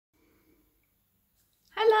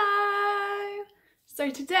So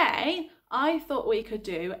today I thought we could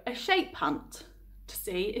do a shape hunt to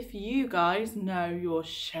see if you guys know your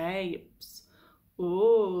shapes.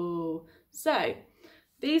 Ooh. So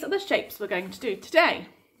these are the shapes we're going to do today.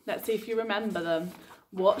 Let's see if you remember them.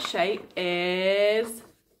 What shape is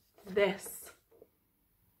this?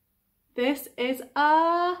 This is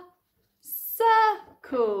a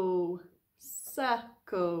circle.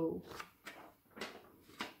 Circle.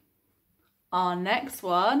 Our next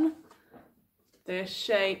one, this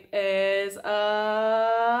shape is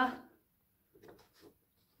a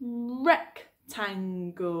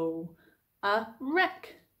rectangle. A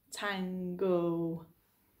rectangle.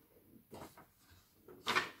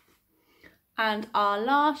 And our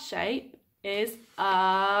last shape is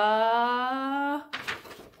a...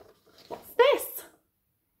 What's this?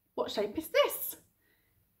 What shape is this?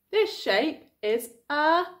 This shape is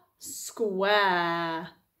a square.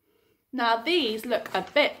 Now these look a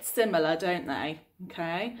bit similar, don't they?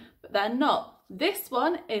 Okay, but they're not. This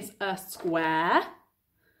one is a square.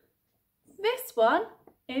 This one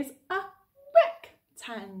is a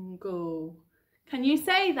rectangle. Can you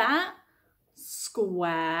say that?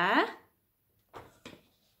 Square,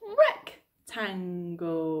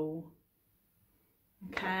 rectangle.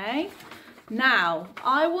 Okay, now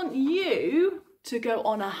I want you to go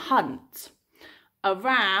on a hunt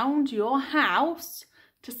around your house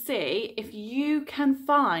to see if you can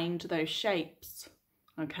find those shapes.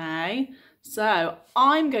 Okay, so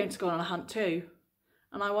I'm going to go on a hunt too,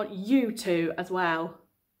 and I want you to as well.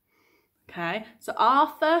 Okay, so our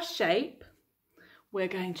first shape we're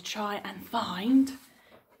going to try and find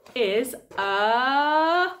is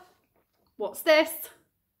a... What's this?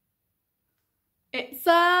 It's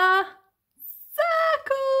a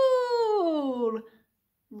circle.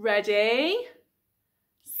 Ready,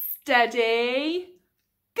 steady,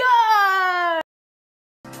 go!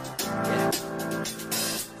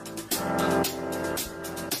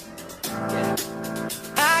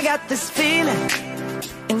 I got this feeling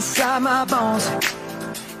inside my bones.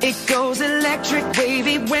 It goes electric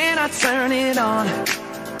wavy when I turn it on.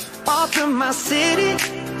 Off from my city,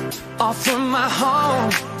 off from my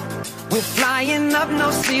home. We're flying up, no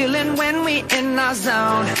ceiling when we in our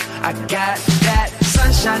zone. I got that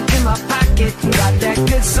sunshine in my pocket, got that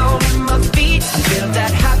good soul in my feet. I feel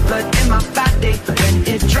that hot blood in my body when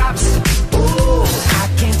it drops. Ooh, I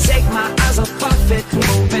can't take my eyes off of it,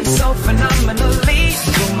 moving so phenomenally.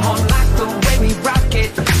 Come on, like the way we rock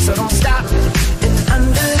it, so don't stop. And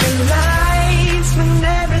under the lights, when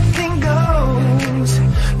everything goes,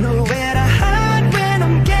 nowhere to hide when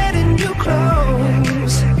I'm getting you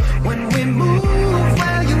close. When we move,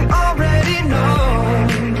 well, you already know.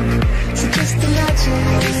 So just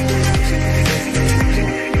imagine.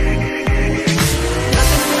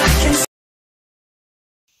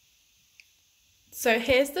 So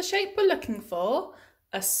here's the shape we're looking for,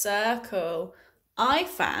 a circle. I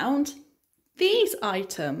found these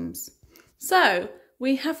items. So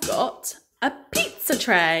we have got a pizza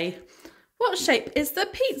tray. What shape is the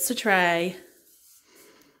pizza tray?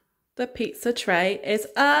 The pizza tray is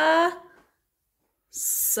a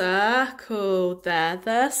circle. They're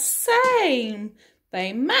the same.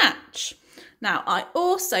 They match. Now I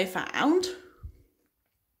also found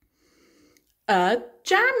a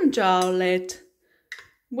jam jar lid,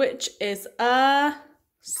 which is a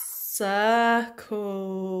circle.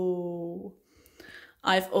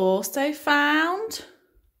 I've also found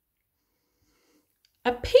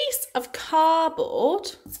a piece of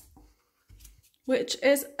cardboard, which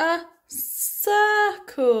is a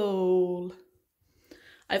circle.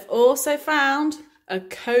 I've also found a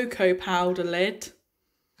cocoa powder lid,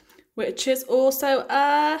 which is also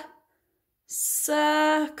a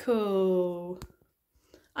circle.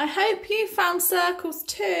 I hope you found circles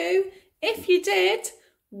too. If you did,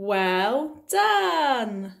 well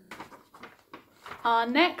done. Our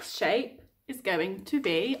next shape is going to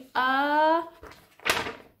be a...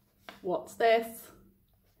 What's this?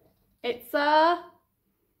 It's a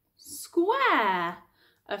square.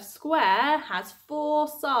 A square has 4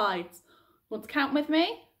 sides. Want to count with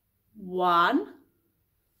me? 1,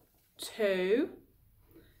 2,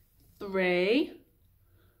 3,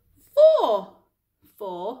 4.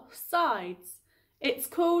 4 sides. It's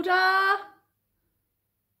called a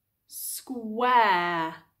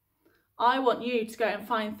square. I want you to go and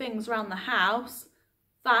find things around the house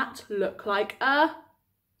that look like a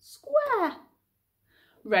square.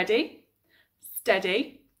 Ready,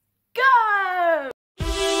 steady, go!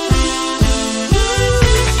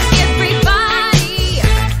 Everybody,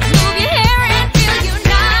 move your hair and feel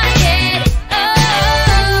united. Oh.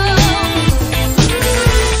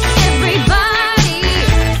 Everybody,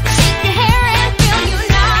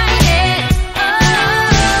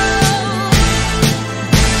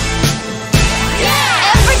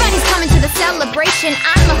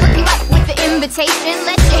 invitation.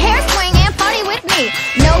 Let your hair swing and party with me.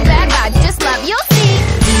 No bad vibes, just love, you'll see.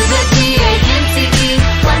 Do the D-A-N-T-E.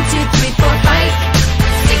 1, 2, 3, 4, fight.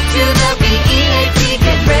 Stick to the B-E-A-T.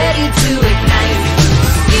 Get ready to ignite.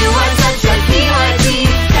 You are touch like PYT.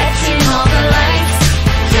 Catching all the lights.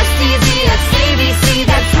 Just easy as ABC.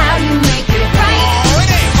 That's how you make it right. Oh,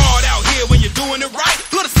 it ain't hard out here when you're doing it right.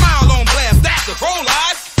 Put a smile on blast, that's the pro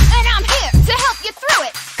life. And I'm here to help you through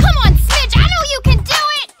it. Come on, Smidge, I know you can do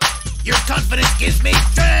it. Your confidence gives me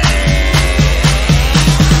strength.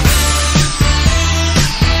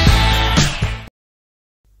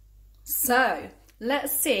 So,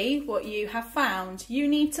 let's see what you have found. You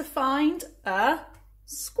need to find a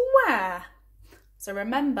square. So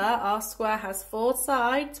remember, our square has 4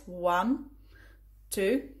 sides. 1,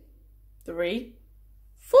 2, 3,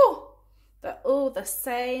 4. They're all the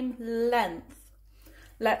same length.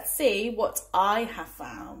 Let's see what I have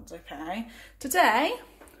found, okay? Today,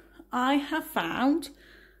 I have found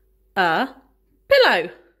a pillow.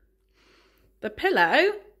 The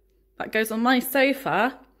pillow that goes on my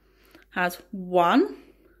sofa has 1,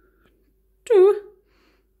 2,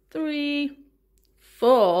 3,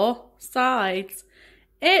 4 sides.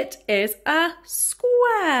 It is a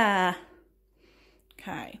square.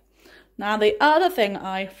 Okay, now the other thing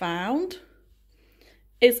I found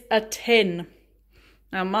is a tin.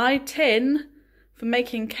 Now my tin for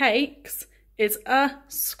making cakes is a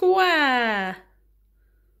square.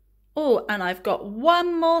 Oh, and I've got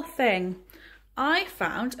one more thing. I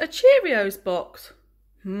found a Cheerios box.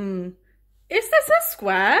 Is this a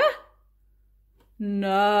square?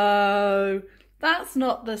 No, that's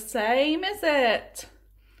not the same, is it?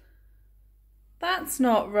 That's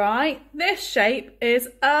not right. This shape is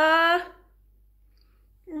a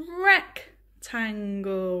rectangle.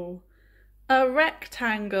 A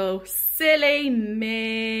rectangle. Silly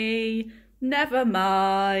me. Never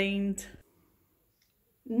mind.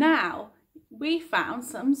 Now, we found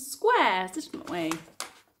some squares, didn't we?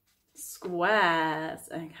 Squares,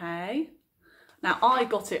 okay. Now, I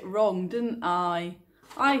got it wrong, didn't I?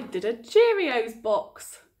 I did a Cheerios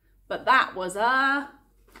box, but that was a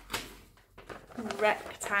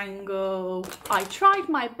rectangle. I tried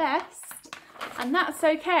my best, and that's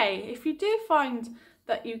okay. If you do find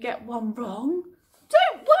that you get one wrong,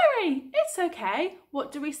 don't worry, it's okay.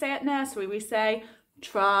 What do we say at nursery? We say,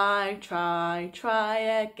 try, try, try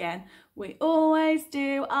again. We always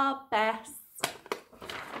do our best.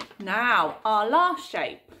 Now, our last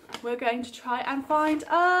shape, we're going to try and find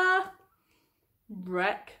a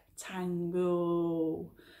rectangle.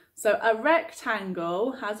 So a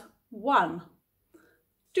rectangle has 1,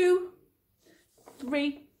 2,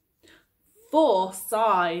 3, 4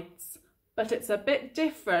 sides, but it's a bit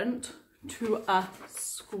different to a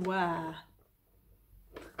square.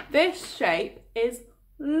 This shape is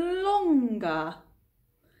longer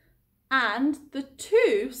and the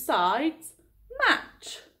 2 sides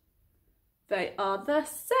match. They are the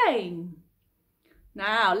same.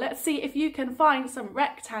 Now, let's see if you can find some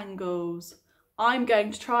rectangles. I'm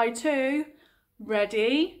going to try too.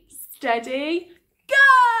 Ready, steady,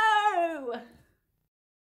 go!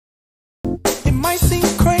 It might seem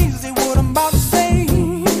crazy what I'm about to say.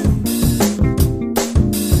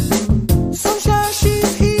 Sunshine,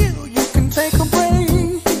 she's here, you can take a break.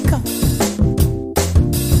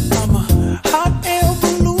 I'm a hot air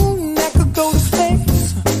balloon that could go to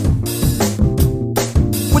space.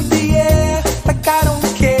 With the air, like I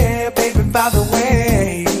don't care, baby, by the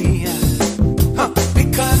way.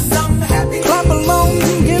 Because I'm happy. Clap along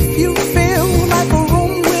if you feel like a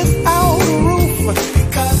room without a roof.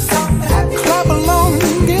 Because I'm happy. Clap along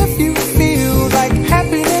if you feel like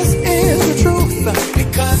happiness is the truth.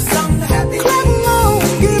 Because I'm happy. Clap along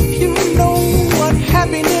if you know what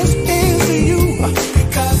happiness is to you.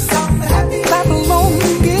 Because I'm happy. Clap along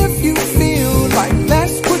if you feel like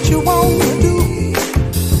that's what you want to do.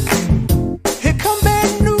 Here come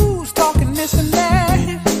bad news, talking this and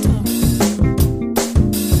that.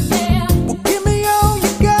 Well, give me all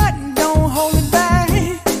you got and don't hold it back.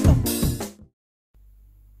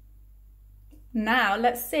 Now,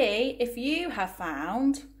 let's see if you have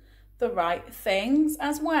found the right things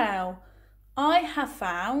as well. I have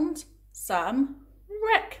found some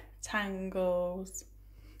rectangles.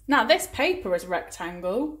 Now, this paper is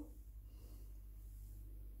rectangle.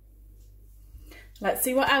 Let's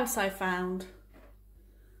see what else I found.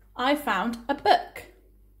 I found a book.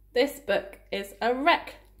 This book is a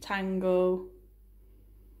rectangle.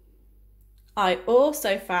 I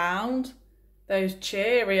also found those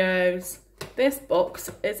Cheerios. This box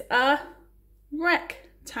is a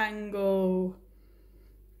rectangle.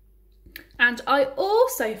 And I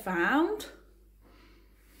also found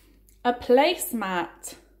a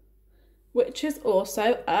placemat, which is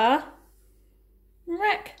also a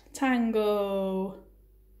rectangle.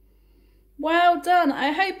 Well done.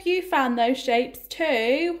 I hope you found those shapes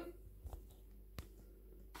too.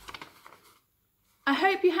 I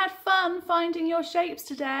hope you had fun finding your shapes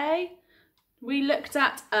today. We looked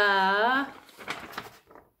at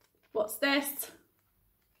what's this?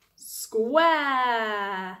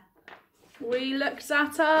 Square. We looked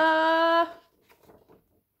at a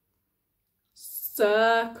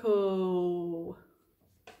circle.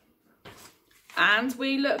 And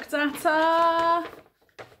we looked at a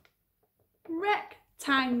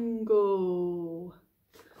rectangle.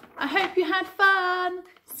 I hope you had fun.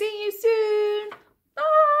 See you soon.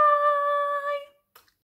 Bye.